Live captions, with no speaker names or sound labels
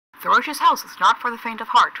The Roach's house is not for the faint of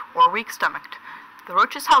heart or weak-stomached. The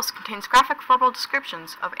Roach's house contains graphic verbal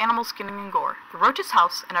descriptions of animal skinning and gore. The Roach's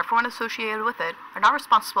house and everyone associated with it are not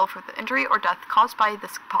responsible for the injury or death caused by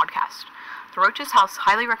this podcast. The Roach's house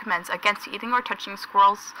highly recommends against eating or touching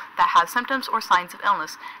squirrels that have symptoms or signs of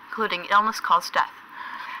illness, including illness-caused death.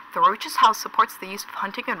 The Roach's house supports the use of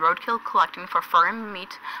hunting and roadkill collecting for fur and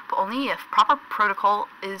meat, but only if proper protocol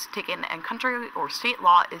is taken and country or state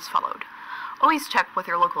law is followed. Always check with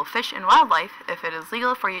your local fish and wildlife if it is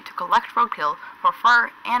legal for you to collect roadkill for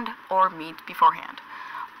fur and or meat beforehand.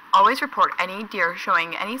 Always report any deer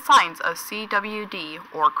showing any signs of CWD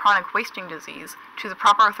or chronic wasting disease to the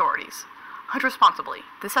proper authorities. Hunt responsibly.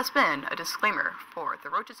 This has been a disclaimer for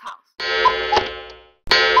the Roach's house.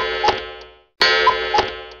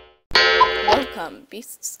 Welcome,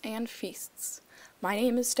 beasts and feasts. My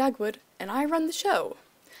name is Dagwood, and I run the show.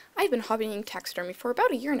 I've been hobbying taxidermy for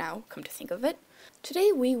about a year now, come to think of it.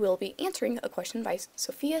 Today we will be answering a question by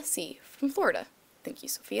Sophia C. from Florida. Thank you,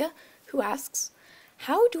 Sophia, who asks,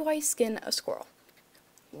 how do I skin a squirrel?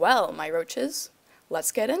 Well, my roaches,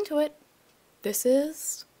 let's get into it. This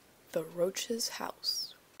is the Roach's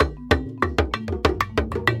house.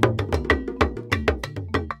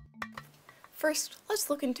 First, let's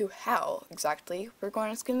look into how exactly we're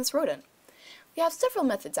going to skin this rodent. We have several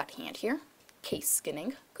methods at hand here. Case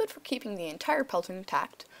skinning, good for keeping the entire pelt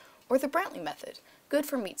intact, or the Brantley method, good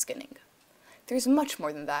for meat skinning. There's much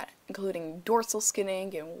more than that, including dorsal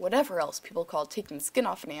skinning and whatever else people call taking the skin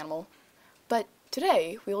off an animal, but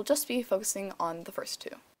today we will just be focusing on the first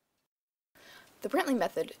two. The Brantley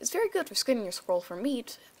method is very good for skinning your squirrel for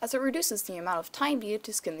meat, as it reduces the amount of time needed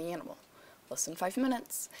to skin the animal, less than 5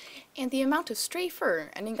 minutes, and the amount of stray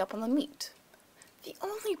fur ending up on the meat. The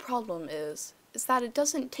only problem is that it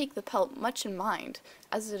doesn't take the pelt much in mind,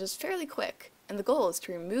 as it is fairly quick, and the goal is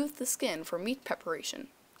to remove the skin for meat preparation,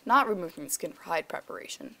 not removing the skin for hide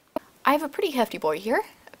preparation. I have a pretty hefty boy here,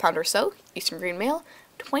 a pound or so, Eastern Green male,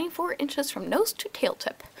 24 inches from nose to tail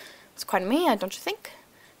tip. It's quite a man, don't you think?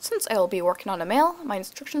 Since I will be working on a male, my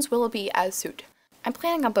instructions will be as suit. I'm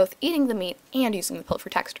planning on both eating the meat and using the pelt for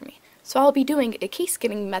taxidermy, so I'll be doing a case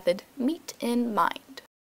skinning method, meat in mind.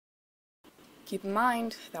 Keep in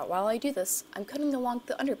mind that while I do this, I'm cutting along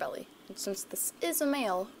the underbelly, and since this is a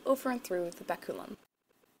male, over and through the baculum.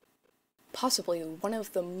 Possibly one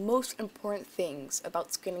of the most important things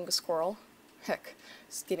about skinning a squirrel, heck,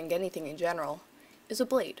 skinning anything in general, is a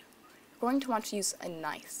blade. You're going to want to use a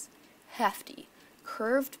nice, hefty,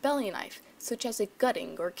 curved belly knife, such as a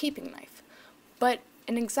gutting or keeping knife, but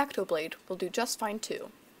an X-Acto blade will do just fine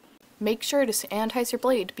too. Make sure to sanitize your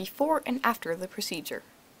blade before and after the procedure.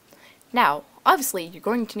 Now, obviously, you're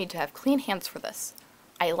going to need to have clean hands for this.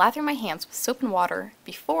 I lather my hands with soap and water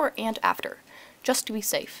before and after, just to be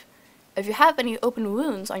safe. If you have any open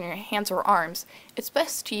wounds on your hands or arms, it's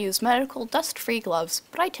best to use medical dust-free gloves,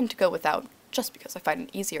 but I tend to go without, just because I find it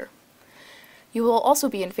easier. You will also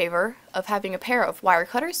be in favor of having a pair of wire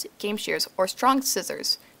cutters, game shears, or strong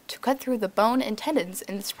scissors to cut through the bone and tendons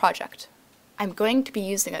in this project. I'm going to be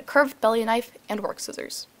using a curved belly knife and work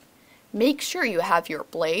scissors. Make sure you have your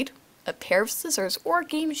blade, a pair of scissors or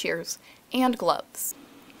game shears, and gloves.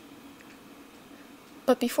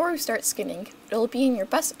 But before we start skinning, it will be in your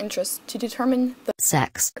best interest to determine the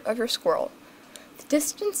sex of your squirrel. The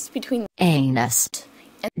distance between anus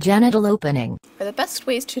and genital opening are the best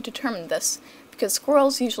ways to determine this, because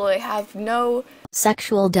squirrels usually have no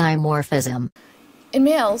sexual dimorphism. In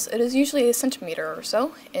males, it is usually a centimeter or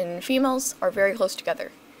so, and females are very close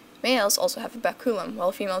together. Males also have a baculum,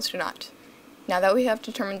 while females do not. Now that we have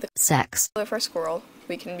determined the sex of our squirrel,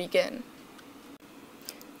 we can begin.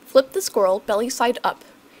 Flip the squirrel belly side up.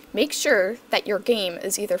 Make sure that your game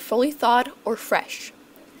is either fully thawed or fresh.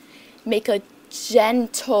 Make a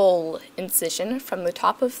gentle incision from the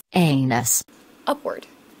top of anus upward.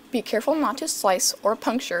 Be careful not to slice or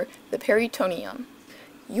puncture the peritoneum.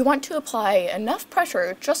 You want to apply enough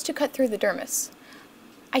pressure just to cut through the dermis.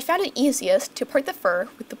 I found it easiest to part the fur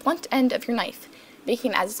with the blunt end of your knife,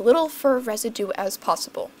 making as little fur residue as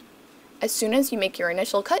possible. As soon as you make your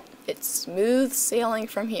initial cut, it's smooth sailing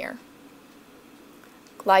from here.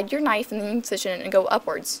 Glide your knife in the incision and go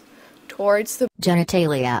upwards, towards the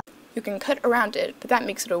genitalia. You can cut around it, but that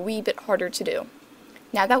makes it a wee bit harder to do.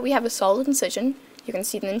 Now that we have a solid incision, you can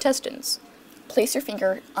see the intestines. Place your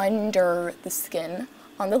finger under the skin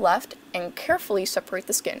on the left and carefully separate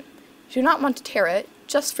the skin. You do not want to tear it,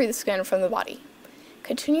 just free the skin from the body.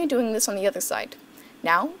 Continue doing this on the other side.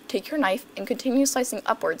 Now, take your knife and continue slicing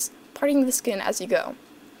upwards, parting the skin as you go.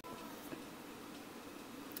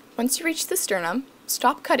 Once you reach the sternum,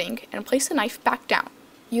 stop cutting and place the knife back down.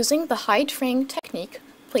 Using the hide fraying technique,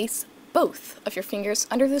 Place both of your fingers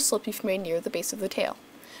under the slip you've made near the base of the tail.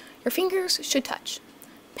 Your fingers should touch.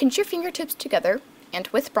 Pinch your fingertips together, and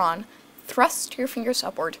with brawn, thrust your fingers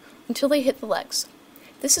upward until they hit the legs.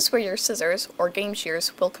 This is where your scissors, or game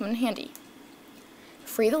shears, will come in handy.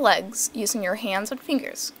 Free the legs using your hands and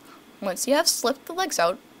fingers. Once you have slipped the legs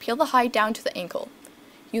out, peel the hide down to the ankle.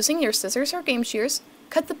 Using your scissors or game shears,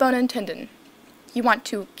 cut the bone and tendon. You want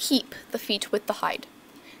to keep the feet with the hide.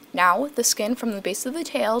 Now, the skin from the base of the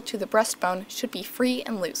tail to the breastbone should be free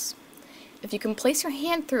and loose. If you can place your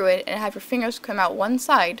hand through it and have your fingers come out one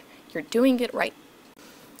side, you're doing it right.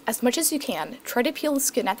 As much as you can, try to peel the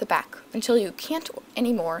skin at the back until you can't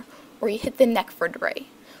anymore, or you hit the neck vertebrae,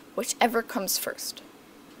 whichever comes first.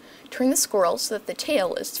 Turn the squirrel so that the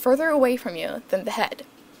tail is further away from you than the head.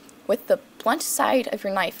 With the blunt side of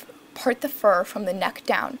your knife, part the fur from the neck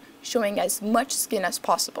down, showing as much skin as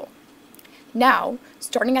possible. Now,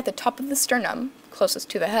 starting at the top of the sternum, closest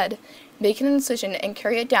to the head, make an incision and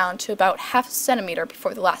carry it down to about half a centimeter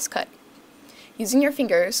before the last cut. Using your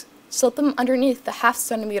fingers, slip them underneath the half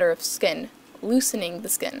centimeter of skin, loosening the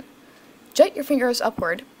skin. Jut your fingers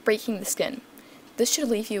upward, breaking the skin. This should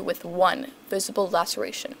leave you with one visible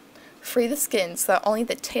laceration. Free the skin so that only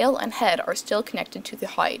the tail and head are still connected to the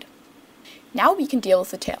hide. Now we can deal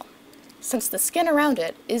with the tail. Since the skin around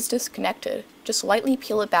it is disconnected, just lightly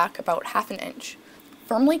peel it back about half an inch.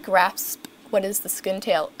 Firmly grasp what is the skin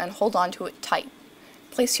tail and hold on to it tight.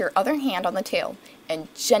 Place your other hand on the tail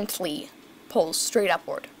and gently pull straight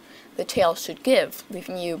upward. The tail should give,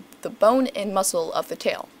 leaving you the bone and muscle of the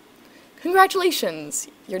tail. Congratulations!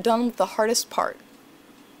 You're done with the hardest part.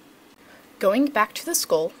 Going back to the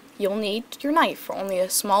skull, you'll need your knife for only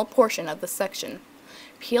a small portion of the section.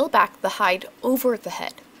 Peel back the hide over the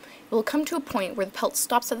head. It will come to a point where the pelt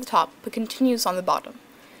stops at the top but continues on the bottom.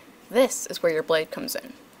 This is where your blade comes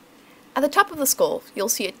in. At the top of the skull, you'll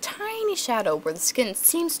see a tiny shadow where the skin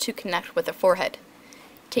seems to connect with the forehead.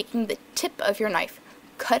 Taking the tip of your knife,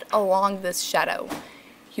 cut along this shadow.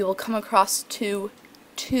 You will come across two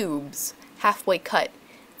tubes, halfway cut.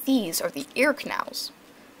 These are the ear canals.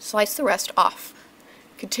 Slice the rest off.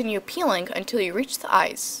 Continue peeling until you reach the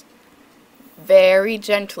eyes. Very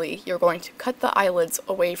gently, you're going to cut the eyelids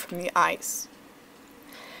away from the eyes.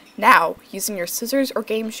 Now, using your scissors or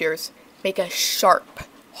game shears, make a sharp,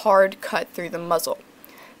 hard cut through the muzzle.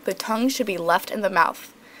 The tongue should be left in the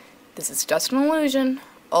mouth. This is just an illusion.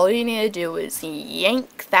 All you need to do is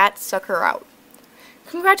yank that sucker out.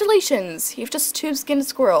 Congratulations! You've just tube-skinned a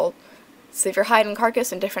squirrel. Save your hide and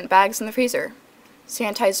carcass in different bags in the freezer.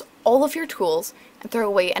 Sanitize all of your tools and throw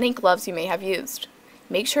away any gloves you may have used.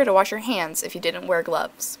 Make sure to wash your hands if you didn't wear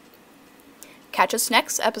gloves. Catch us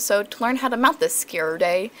next episode to learn how to mount this scare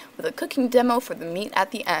day with a cooking demo for the meat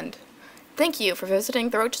at the end. Thank you for visiting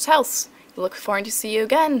the Roach's house. We look forward to see you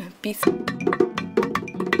again. Be safe.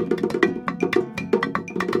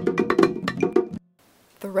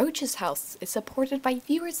 The Roach's house is supported by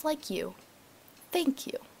viewers like you. Thank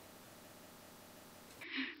you.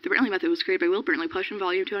 The Brantley Method was created by Will Brantley, published in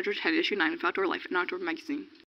Volume 210, Issue 9 of Outdoor Life, an Outdoor magazine.